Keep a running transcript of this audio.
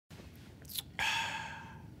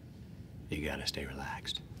You gotta stay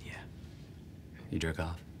relaxed. Yeah. You jerk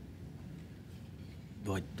off?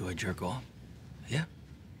 Do I jerk off? Yeah.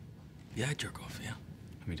 Yeah, I jerk off, yeah.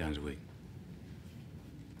 How many times a week?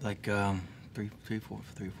 Like, three, four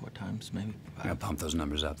times, maybe. I gotta pump those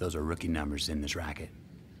numbers up. Those are rookie numbers in this racket.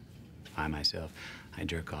 I myself, I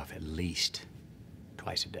jerk off at least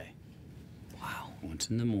twice a day. Wow. Once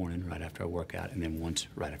in the morning, right after I work out, and then once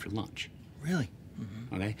right after lunch. Really?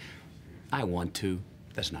 Mm-hmm. Okay? I want to.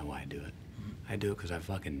 That's not why I do it. I do it because I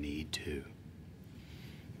fucking need to.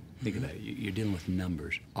 Think about it. You're dealing with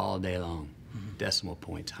numbers all day long. Decimal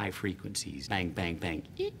points, high frequencies, bang, bang, bang.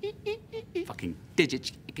 Fucking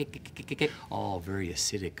digits. All very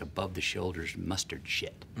acidic, above the shoulders mustard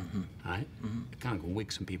shit. All right? It kind of can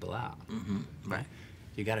wig some people out. Right?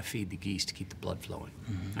 You gotta feed the geese to keep the blood flowing.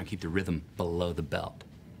 And keep the rhythm below the belt.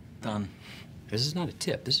 Done. This is not a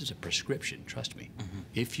tip. This is a prescription, trust me.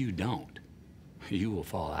 If you don't, you will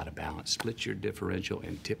fall out of balance, split your differential,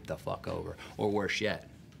 and tip the fuck over. Or worse yet,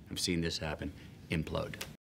 I've seen this happen, implode.